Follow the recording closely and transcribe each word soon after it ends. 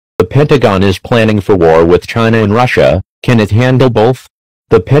The Pentagon is planning for war with China and Russia. Can it handle both?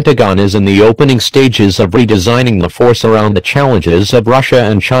 The Pentagon is in the opening stages of redesigning the force around the challenges of Russia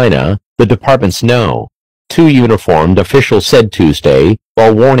and China, the departments know. Two uniformed officials said Tuesday,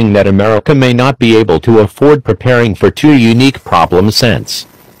 while warning that America may not be able to afford preparing for two unique problems since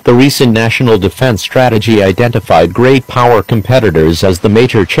the recent national defense strategy identified great power competitors as the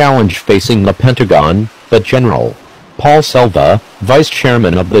major challenge facing the Pentagon, but General Paul Selva, vice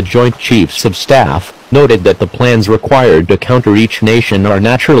chairman of the Joint Chiefs of Staff, noted that the plans required to counter each nation are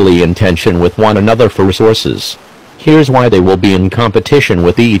naturally in tension with one another for resources. Here's why they will be in competition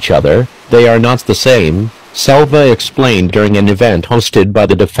with each other. They are not the same, Selva explained during an event hosted by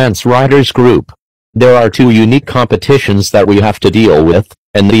the Defense Writers Group. There are two unique competitions that we have to deal with,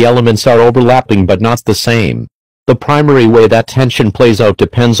 and the elements are overlapping but not the same. The primary way that tension plays out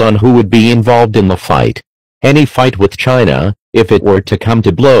depends on who would be involved in the fight. Any fight with China, if it were to come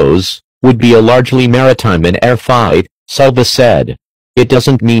to blows, would be a largely maritime and air fight, Selva said. It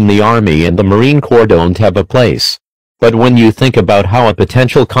doesn't mean the Army and the Marine Corps don't have a place. But when you think about how a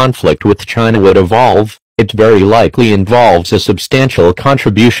potential conflict with China would evolve, it very likely involves a substantial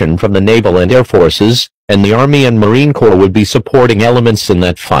contribution from the naval and air forces, and the Army and Marine Corps would be supporting elements in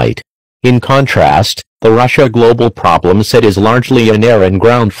that fight. In contrast, the Russia global problem set is largely an air and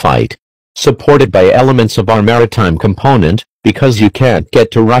ground fight, supported by elements of our maritime component. Because you can't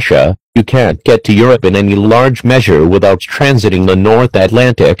get to Russia, you can't get to Europe in any large measure without transiting the North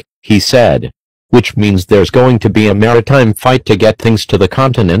Atlantic, he said. Which means there's going to be a maritime fight to get things to the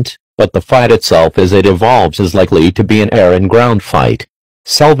continent, but the fight itself as it evolves is likely to be an air and ground fight.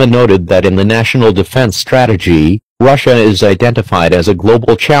 Selva noted that in the National Defense Strategy, Russia is identified as a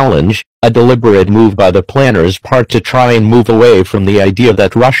global challenge, a deliberate move by the planners' part to try and move away from the idea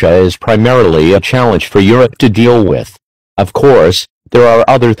that Russia is primarily a challenge for Europe to deal with. Of course, there are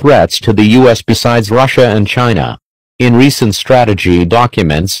other threats to the U.S. besides Russia and China. In recent strategy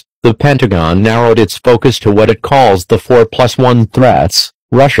documents, the Pentagon narrowed its focus to what it calls the 4+1 threats: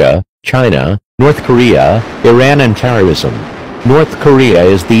 Russia, China, North Korea, Iran and terrorism. North Korea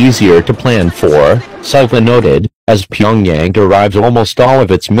is the easier to plan for, Selva noted, as Pyongyang derives almost all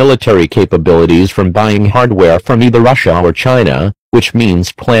of its military capabilities from buying hardware from either Russia or China, which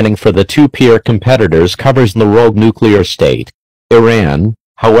means planning for the two peer competitors covers the rogue nuclear state. Iran,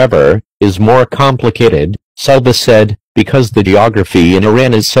 however, is more complicated, Selva said, because the geography in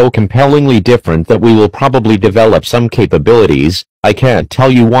Iran is so compellingly different that we will probably develop some capabilities. I can't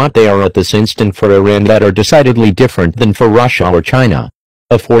tell you what they are at this instant for Iran that are decidedly different than for Russia or China.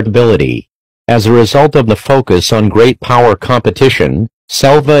 Affordability. As a result of the focus on great power competition,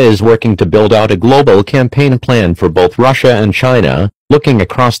 Selva is working to build out a global campaign plan for both Russia and China, looking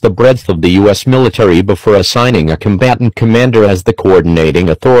across the breadth of the U.S. military before assigning a combatant commander as the coordinating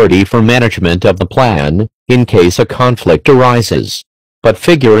authority for management of the plan, in case a conflict arises. But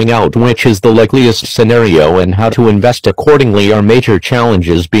figuring out which is the likeliest scenario and how to invest accordingly are major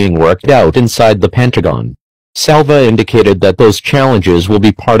challenges being worked out inside the Pentagon. Selva indicated that those challenges will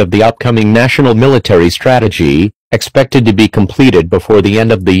be part of the upcoming national military strategy, expected to be completed before the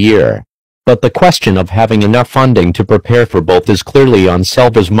end of the year. But the question of having enough funding to prepare for both is clearly on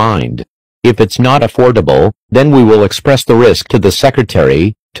Selva's mind. If it's not affordable, then we will express the risk to the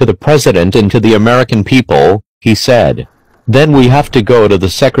Secretary, to the President and to the American people, he said. Then we have to go to the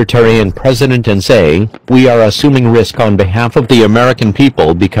Secretary and President and say, we are assuming risk on behalf of the American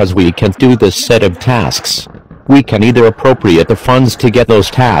people because we can't do this set of tasks. We can either appropriate the funds to get those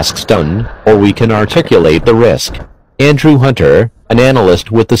tasks done, or we can articulate the risk. Andrew Hunter, an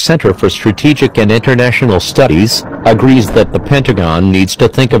analyst with the Center for Strategic and International Studies, agrees that the Pentagon needs to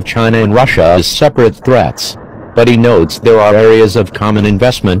think of China and Russia as separate threats. But he notes there are areas of common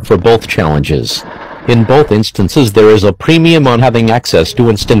investment for both challenges. In both instances there is a premium on having access to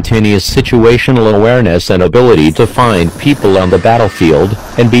instantaneous situational awareness and ability to find people on the battlefield,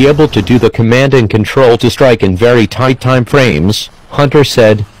 and be able to do the command and control to strike in very tight time frames, Hunter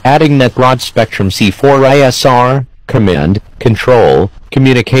said, adding that broad-spectrum C4ISR, command, control,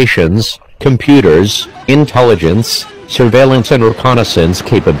 communications, computers, intelligence, surveillance and reconnaissance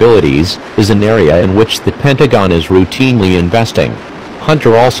capabilities, is an area in which the Pentagon is routinely investing.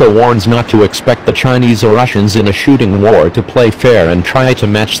 Hunter also warns not to expect the Chinese or Russians in a shooting war to play fair and try to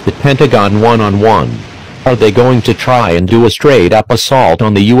match the Pentagon one-on-one. Are they going to try and do a straight-up assault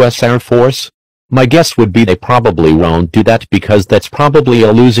on the U.S. Air Force? My guess would be they probably won't do that because that's probably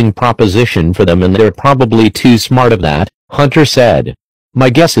a losing proposition for them and they're probably too smart of that, Hunter said.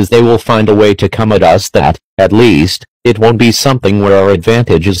 My guess is they will find a way to come at us that, at least, it won't be something where our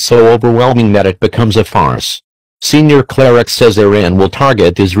advantage is so overwhelming that it becomes a farce. Senior cleric says Iran will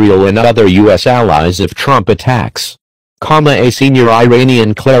target Israel and other U.S. allies if Trump attacks. A senior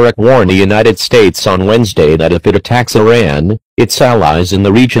Iranian cleric warned the United States on Wednesday that if it attacks Iran, its allies in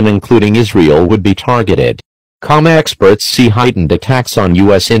the region including Israel would be targeted. Experts see heightened attacks on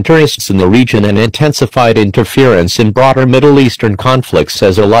U.S. interests in the region and intensified interference in broader Middle Eastern conflicts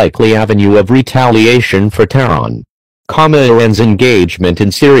as a likely avenue of retaliation for Tehran. Iran's engagement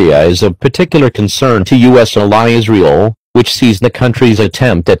in Syria is of particular concern to U.S. ally Israel, which sees the country's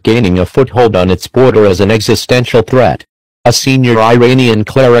attempt at gaining a foothold on its border as an existential threat. A senior Iranian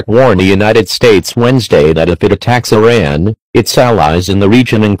cleric warned the United States Wednesday that if it attacks Iran, its allies in the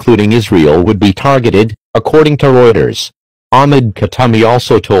region including Israel would be targeted, according to Reuters. Ahmed Khatami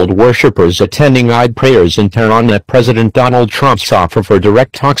also told worshippers attending Eid prayers in Tehran that President Donald Trump's offer for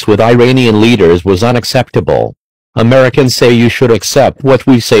direct talks with Iranian leaders was unacceptable. Americans say you should accept what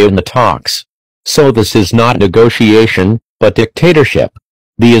we say in the talks. So this is not negotiation, but dictatorship.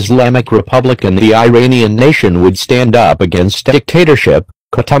 The Islamic Republic and the Iranian nation would stand up against dictatorship,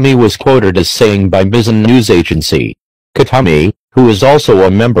 Khatami was quoted as saying by Mizan news agency. Khatami, who is also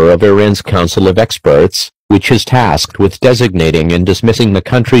a member of Iran's Council of Experts, which is tasked with designating and dismissing the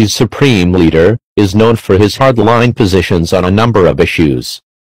country's supreme leader, is known for his hardline positions on a number of issues.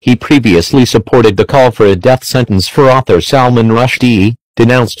 He previously supported the call for a death sentence for author Salman Rushdie,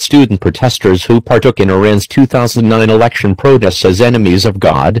 denounced student protesters who partook in Iran's 2009 election protests as enemies of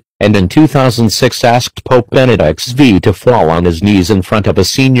God, and in 2006 asked Pope Benedict XVI to fall on his knees in front of a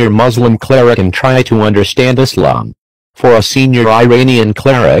senior Muslim cleric and try to understand Islam. For a senior Iranian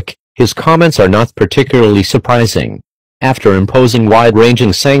cleric, his comments are not particularly surprising. After imposing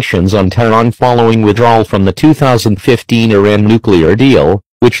wide-ranging sanctions on Tehran following withdrawal from the 2015 Iran nuclear deal,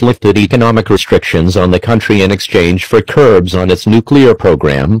 which lifted economic restrictions on the country in exchange for curbs on its nuclear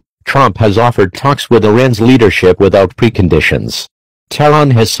program, Trump has offered talks with Iran's leadership without preconditions.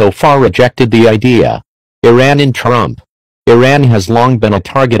 Tehran has so far rejected the idea. Iran and Trump. Iran has long been a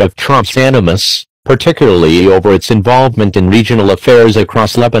target of Trump's animus, particularly over its involvement in regional affairs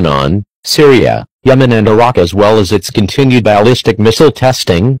across Lebanon, Syria, Yemen and Iraq, as well as its continued ballistic missile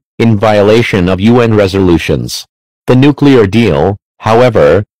testing, in violation of UN resolutions. The nuclear deal,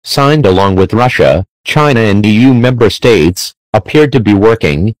 however, signed along with Russia, China and EU member states, appeared to be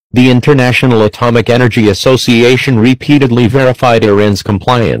working. The International Atomic Energy Association repeatedly verified Iran's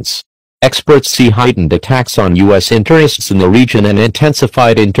compliance. Experts see heightened attacks on U.S. interests in the region and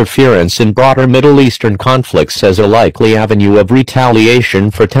intensified interference in broader Middle Eastern conflicts as a likely avenue of retaliation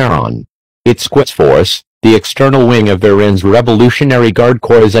for Tehran. Its Quds Force, the external wing of Iran's Revolutionary Guard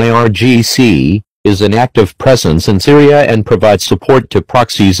Corps IRGC, is an active presence in Syria and provides support to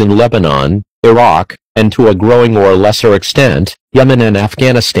proxies in Lebanon, Iraq, and to a growing or lesser extent, Yemen and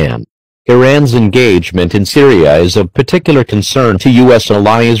Afghanistan. Iran's engagement in Syria is of particular concern to U.S.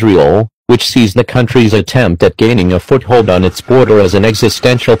 ally Israel, which sees the country's attempt at gaining a foothold on its border as an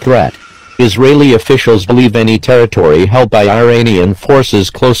existential threat. Israeli officials believe any territory held by Iranian forces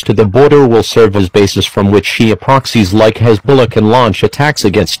close to the border will serve as basis from which Shia proxies like Hezbollah can launch attacks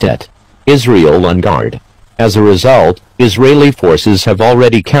against it. Israel on guard. As a result, Israeli forces have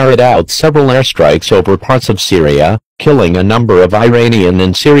already carried out several airstrikes over parts of Syria, killing a number of Iranian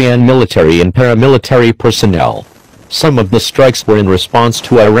and Syrian military and paramilitary personnel. Some of the strikes were in response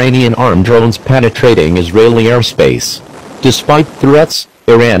to Iranian armed drones penetrating Israeli airspace. Despite threats,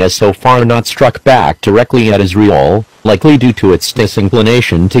 Iran has so far not struck back directly at Israel, likely due to its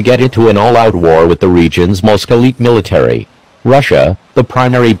disinclination to get into an all-out war with the region's most elite military. Russia, the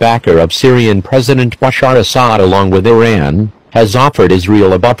primary backer of Syrian President Bashar Assad along with Iran, has offered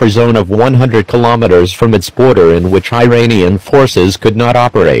Israel a buffer zone of 100 kilometers from its border in which Iranian forces could not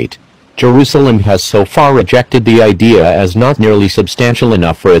operate. Jerusalem has so far rejected the idea as not nearly substantial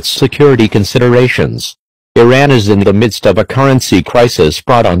enough for its security considerations. Iran is in the midst of a currency crisis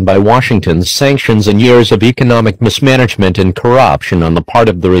brought on by Washington's sanctions and years of economic mismanagement and corruption on the part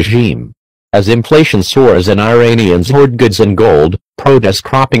of the regime. As inflation soars and Iranians hoard goods and gold, protests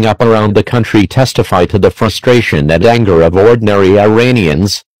cropping up around the country testify to the frustration and anger of ordinary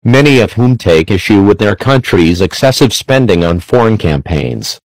Iranians, many of whom take issue with their country's excessive spending on foreign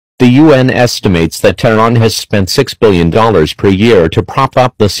campaigns. The UN estimates that Tehran has spent $6 billion per year to prop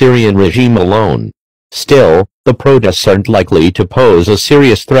up the Syrian regime alone. Still, the protests aren't likely to pose a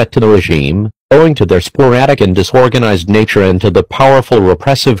serious threat to the regime, owing to their sporadic and disorganized nature and to the powerful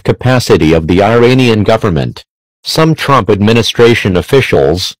repressive capacity of the Iranian government. Some Trump administration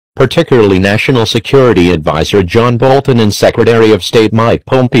officials, particularly National Security Advisor John Bolton and Secretary of State Mike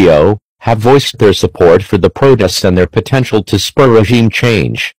Pompeo, have voiced their support for the protests and their potential to spur regime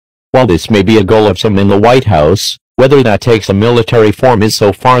change. While this may be a goal of some in the White House, whether that takes a military form is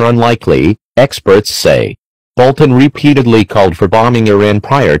so far unlikely, experts say. Bolton repeatedly called for bombing Iran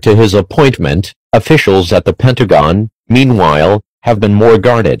prior to his appointment. Officials at the Pentagon, meanwhile, have been more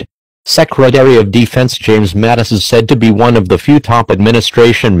guarded. Secretary of Defense James Mattis is said to be one of the few top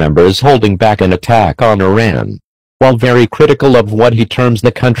administration members holding back an attack on Iran. While very critical of what he terms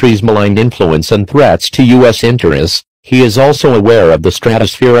the country's malign influence and threats to U.S. interests, he is also aware of the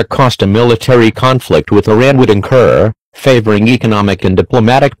stratospheric cost a military conflict with Iran would incur, favoring economic and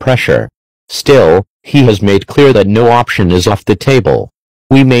diplomatic pressure. Still, he has made clear that no option is off the table.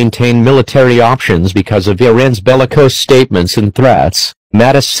 We maintain military options because of Iran's bellicose statements and threats,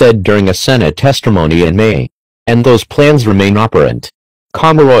 Mattis said during a Senate testimony in May. And those plans remain operant.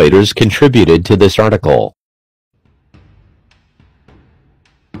 Reuters contributed to this article.